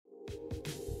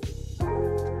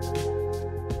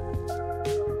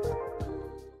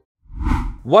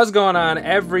What's going on,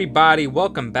 everybody?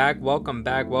 Welcome back to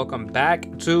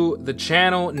the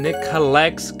channel. Nick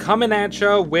Collects coming at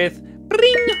you with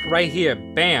bring right here.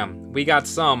 Bam, we got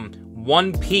some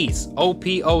One Piece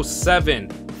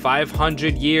OP07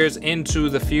 500 years into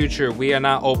the future. We are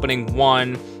not opening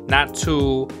one, not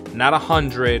two, not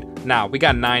 100. Now we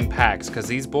got 9 packs because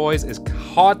these boys is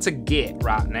hard to get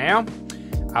right now.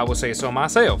 I will say so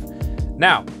myself.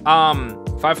 Now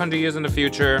 500 years in the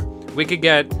future, we could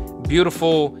get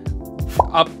beautiful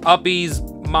uppies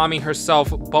mommy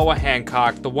herself, Boa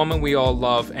Hancock, the woman we all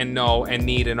love and know and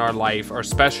need in our life, our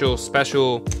special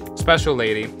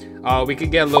lady. We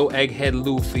could get a little Egghead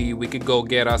Luffy. We could go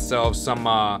get ourselves some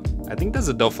I think there's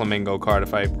a Doflamingo card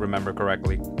if I remember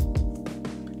correctly.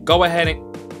 Go ahead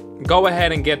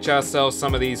and get yourselves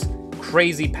some of these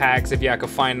crazy packs if y'all could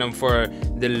find them for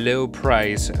the low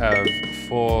price of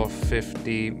 $447.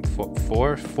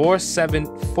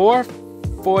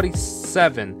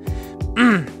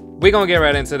 We're gonna get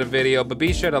right into the video, but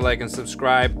be sure to like and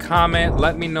subscribe, comment,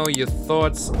 let me know your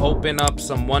thoughts, open up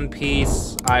some One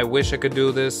Piece. I wish I could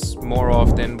do this more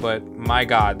often, but my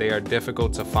god, they are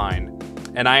difficult to find.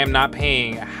 And I am not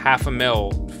paying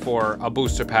 $500,000 for a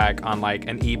booster pack on like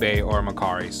an eBay or a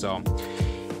Mercari, so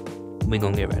we're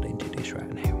gonna get right into this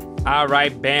right now. All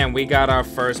right, bam, we got our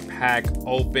first pack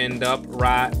opened up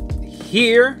right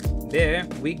here. There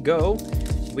we go.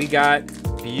 We got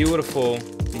beautiful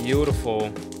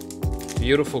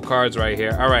cards right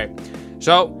here. All right,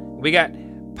 so we got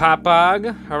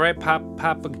Papag, all right,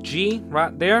 Papa G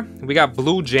right there. We got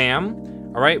Blue Jam,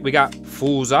 all right. We got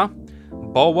Fuza,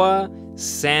 Boa,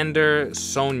 Sander,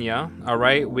 Sonia, all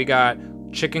right. We got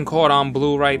Chicken Cordon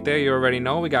Bleu right there, you already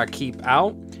know. We got Keep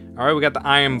Out, all right. We got the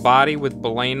Iron Body with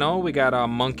Beleno. We got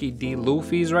Monkey D.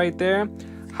 Luffy's right there.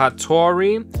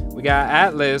 Hattori, we got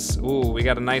Atlas. Ooh, we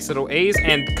got a nice little ace,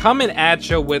 and coming at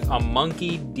you with a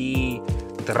Monkey D.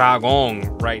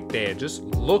 Dragon right there. Just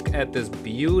look at this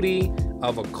beauty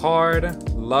of a card.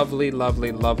 Lovely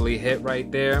hit right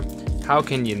there. How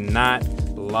can you not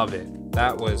love it?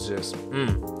 That was just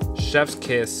chef's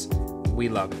kiss. We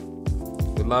love it.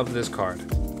 We love this card.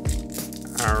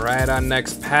 All right, our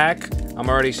next pack. I'm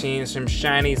already seeing some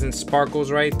shinies and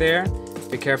sparkles right there.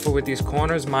 Be careful with these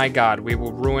corners. My god, we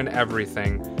will ruin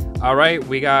everything. All right,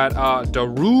 we got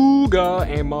Daruga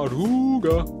and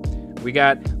Maruga. We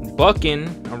got Buckin,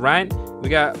 all right. We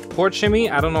got Porchimi.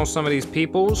 I don't know some of these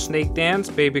people. Snake Dance,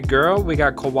 Baby Girl. We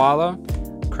got Koala,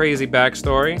 crazy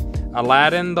backstory.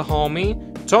 Aladdin, the homie.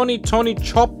 Tony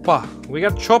Choppa. We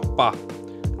got Choppa.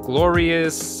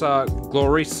 Gloricio.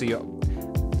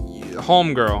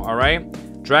 Homegirl, all right.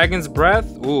 Dragon's Breath.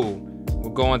 Ooh. We're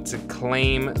going to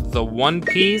claim the One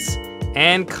Piece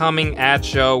and coming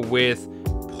at you with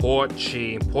Porch,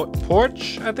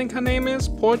 I think her name is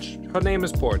Porch. Her name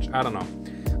is Porch. I don't know.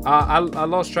 I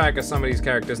lost track of some of these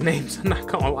characters' names. I'm not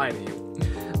gonna lie to you.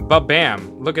 But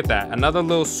bam, look at that. Another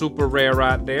little super rare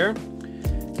right there.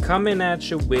 Coming at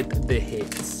you with the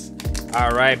hits.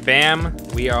 All right, bam.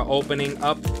 We are opening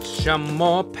up some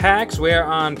more packs. We're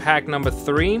on pack number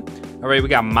 3. All right, we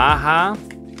got Maha.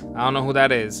 I don't know who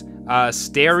that is.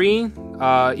 Steri,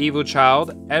 Evil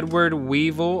Child, Edward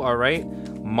Weevil, all right,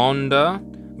 Monda,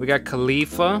 we got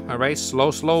Khalifa, all right,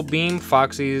 Slow Beam.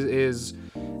 Foxy is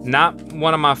not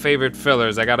one of my favorite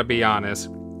fillers, I gotta be honest.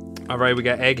 All right, we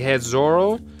got Egghead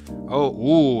Zoro. Oh,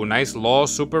 ooh, nice Law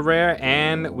super rare,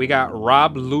 and we got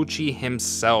Rob Lucci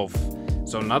himself.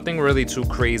 So nothing really too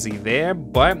crazy there,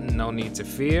 but no need to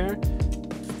fear.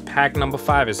 Pack number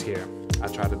 5 is here. I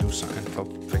tried to do something,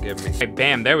 forgive me. Hey,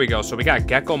 bam, there we go. So we got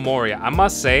Gecko Moria. I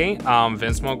must say,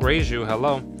 Vinsmoke Reiju,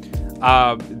 hello.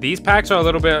 These packs are a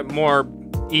little bit more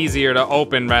easier to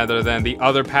open rather than the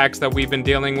other packs that we've been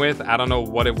dealing with. I don't know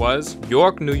what it was.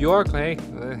 York, New York, hey,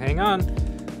 hang on.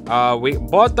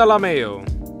 Bartolomeo.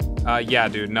 Yeah,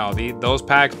 dude, no, those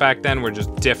packs back then were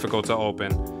just difficult to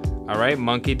open. All right,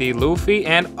 Monkey D. Luffy,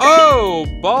 and oh,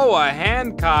 Boa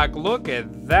Hancock, look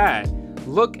at that.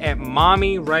 Look at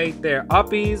mommy right there.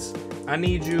 Uppies, I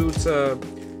need you to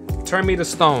turn me to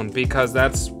stone because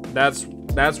that's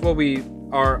what we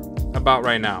are about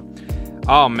right now.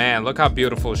 Oh man, look how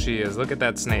beautiful she is. Look at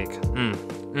that snake.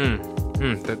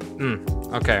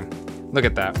 Okay, look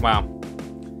at that. Wow,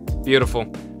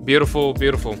 beautiful.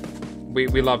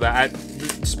 We love that.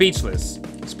 Speechless,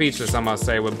 I must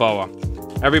say, with Boa.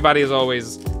 Everybody is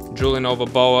always drooling over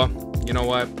Boa. You know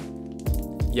what?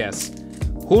 Yes.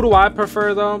 Who do I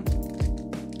prefer though?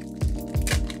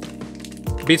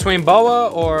 Between Boa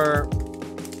or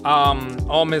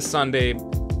All Miss Sunday,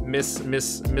 Miss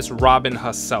Robin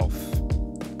herself.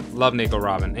 Love Nico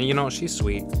Robin. And you know, she's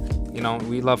sweet. You know,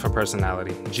 we love her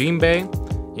personality. Jinbei,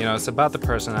 You know, it's about the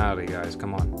personality, guys.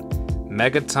 Come on.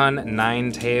 Megaton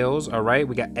Ninetales. All right,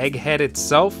 we got Egghead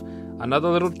itself. Another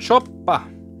little Chopper.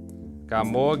 Got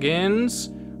Morgans.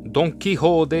 Don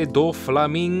Quixote do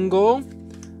Flamingo.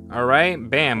 All right,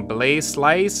 bam. Blaze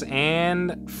Slice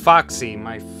and Foxy,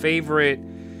 my favorite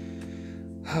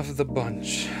of the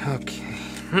bunch. Okay.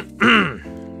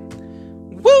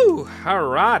 Woo!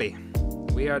 Alrighty.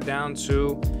 We are down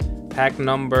to pack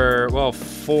number, well,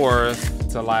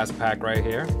 4th to last pack right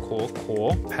here. Cool,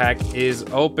 cool. Pack is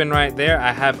open right there.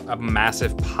 I have a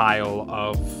massive pile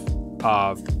of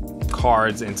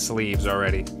cards and sleeves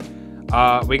already.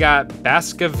 We got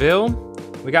Baskerville.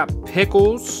 We got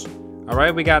Pickles. All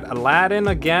right, we got Aladdin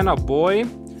again, a boy.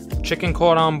 Chicken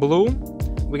Cordon Bleu.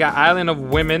 We got Island of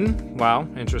Women. Wow,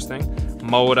 interesting.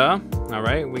 Moda. All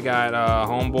right, we got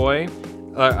Homeboy.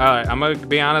 All right, I'm gonna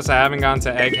be honest, I haven't gotten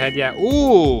to Egghead yet.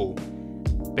 Ooh,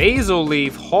 Basil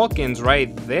Leaf Hawkins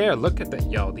right there. Look at that.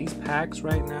 Yo, these packs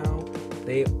right now,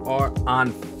 they are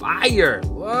on fire.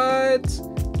 What?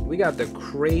 We got the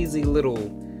crazy little,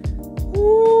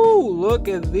 ooh, look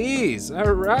at these.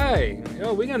 All right.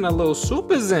 Yo, we got a little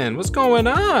supers in. What's going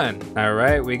on? All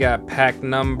right, we got pack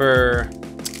number,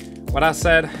 what I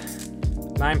said,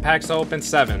 9 packs to open,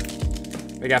 7.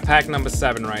 We got pack number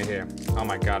 7 right here. Oh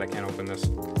my God, I can't open this.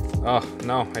 Oh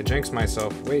no, I jinxed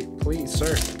myself. Wait, please,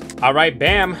 sir. All right,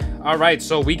 bam. All right,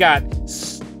 so we got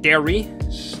Stary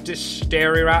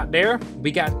right there.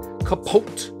 We got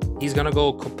Capote. He's gonna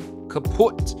go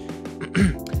Capote.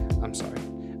 I'm sorry.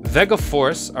 Vega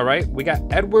Force, all right. We got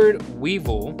Edward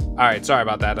Weevil. All right, sorry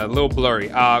about that, a little blurry.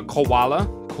 Koala,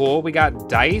 cool. We got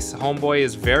Dice. Homeboy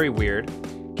is very weird.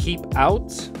 Keep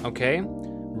Out, okay.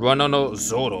 Runono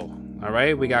Zoro. All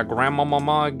right, we got Grandma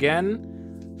Mama again.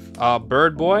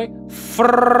 Bird Boy.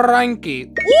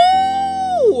 Frankie.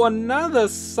 Ooh, another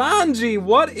Sanji.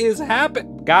 What is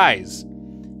happening? Guys,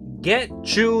 get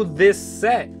you this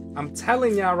set. I'm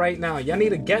telling y'all right now, y'all need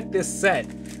to get this set.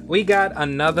 We got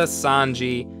another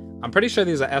Sanji. I'm pretty sure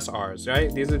these are SRs,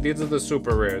 right? These are the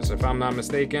super rares, if I'm not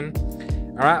mistaken.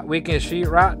 All right, we can see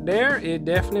right there. It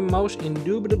definitely most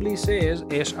indubitably says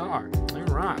SR. All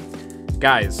right,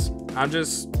 guys, I'm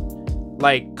just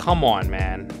like, come on,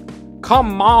 man.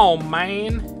 Come on,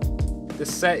 man.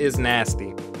 This set is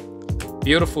nasty.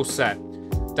 Beautiful set.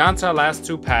 Down to our last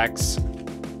 2 packs.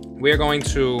 We're going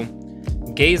to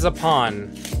gaze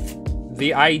upon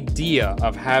the idea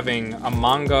of having a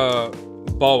manga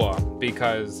boa,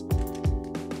 because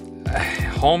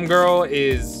Homegirl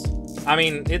is, I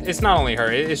mean, it's not only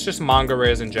her, it's just manga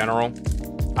rares in general.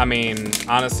 I mean,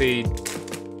 honestly,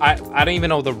 I don't even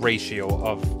know the ratio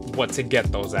of what to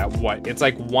get those at. What? It's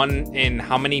like 1 in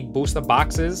how many booster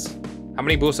boxes? How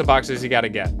many booster boxes you gotta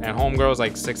get? And Homegirl's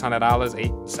like $600,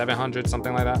 $700,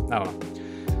 something like that. I don't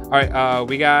know. All right,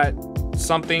 we got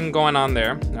something going on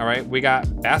there. All right, we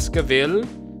got Baskerville.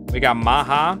 We got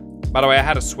Maha. By the way, I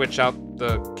had to switch out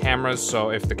the cameras,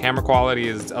 so if the camera quality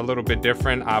is a little bit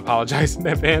different, I apologize in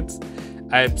advance.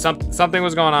 Something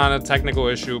was going on, a technical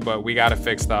issue, but we got it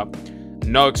fixed up.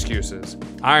 No excuses.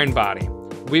 Iron Body.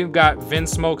 We've got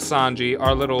Vinsmoke Sanji,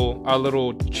 our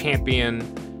little champion,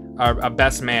 our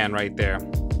best man right there.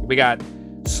 We got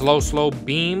Slow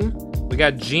Beam. We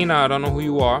got Gina, I don't know who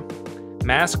you are.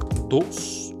 Mask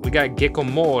Dos. We got Gecko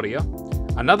Moria.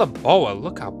 Another boa.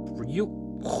 Look how you.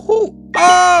 Oh!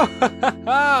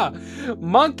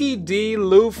 Monkey D.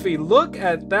 Luffy. Look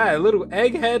at that. Little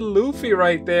egghead Luffy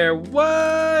right there.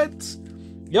 What?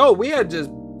 Yo, we are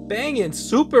just banging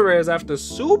super rares after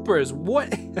supers.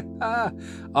 What?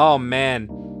 Oh man,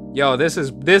 yo, this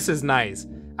is nice.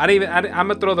 I'm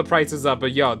gonna throw the prices up,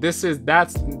 but yo,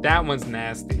 that one's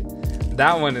nasty.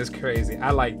 That one is crazy.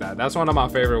 I like that. That's one of my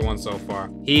favorite ones so far.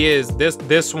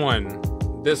 This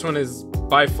one is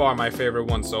by far my favorite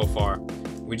one so far.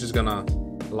 We're just gonna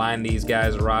line these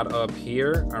guys right up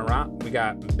here. All right, we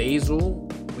got Basil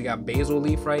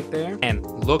Leaf right there, and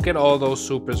look at all those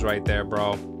supers right there,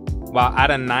 bro. Wow,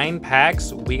 out of 9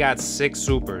 packs, we got 6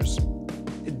 supers.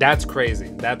 That's crazy.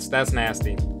 That's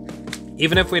nasty.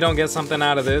 Even if we don't get something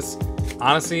out of this,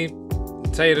 honestly,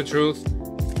 to tell you the truth,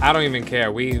 I don't even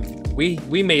care.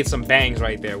 We made some bangs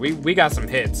right there. We got some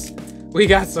hits. We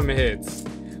got some hits.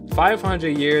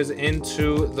 500 years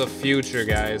into the future,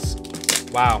 guys.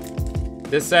 Wow.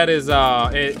 This set is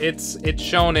it's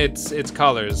shown its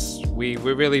colors. We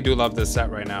really do love this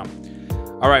set right now.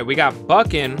 All right, we got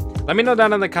Buckin. Let me know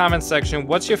down in the comments section,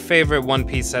 what's your favorite One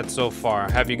Piece set so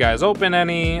far? Have you guys opened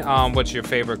any? What's your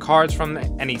favorite cards from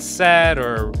any set,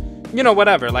 or, you know,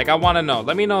 whatever. Like, I want to know.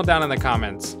 Let me know down in the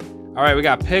comments. All right, we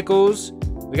got Pickles.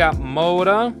 We got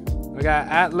Moda. We got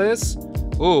Atlas.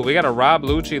 Ooh, we got a Rob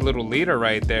Lucci little leader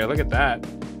right there. Look at that.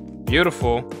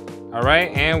 Beautiful. All right,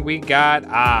 and we got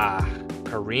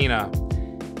Karina.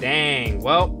 Dang.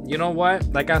 Well, you know what?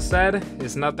 Like I said,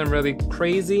 it's nothing really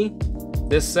crazy.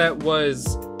 This set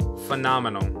was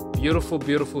phenomenal. Beautiful,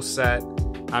 beautiful set.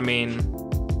 I mean,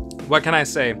 what can I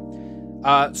say?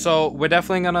 So we're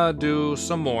definitely gonna do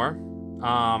some more.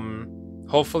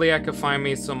 Hopefully I could find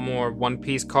me some more One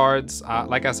Piece cards.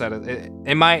 Like I said,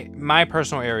 in my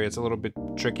personal area, it's a little bit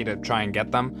tricky to try and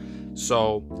get them.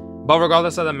 So, but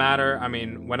regardless of the matter, I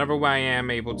mean, whenever I am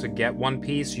able to get One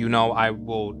Piece, you know, I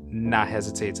will not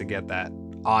hesitate to get that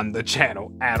on the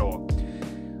channel at all.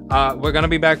 We're gonna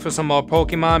be back for some more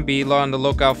Pokemon. Be on the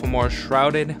lookout for more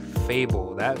Shrouded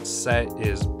Fable. That set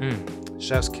is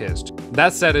chef's kiss.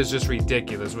 That set is just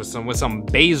ridiculous with some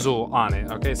basil on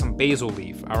it. Okay, some basil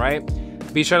leaf. All right.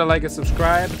 Be sure to like and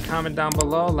subscribe. Comment down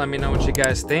below. Let me know what you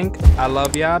guys think. I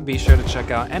love y'all. Be sure to check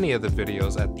out any of the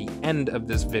videos at the end of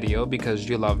this video because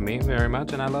you love me very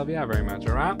much and I love y'all very much.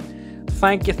 All right.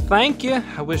 Thank you.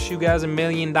 I wish you guys $1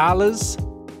 million.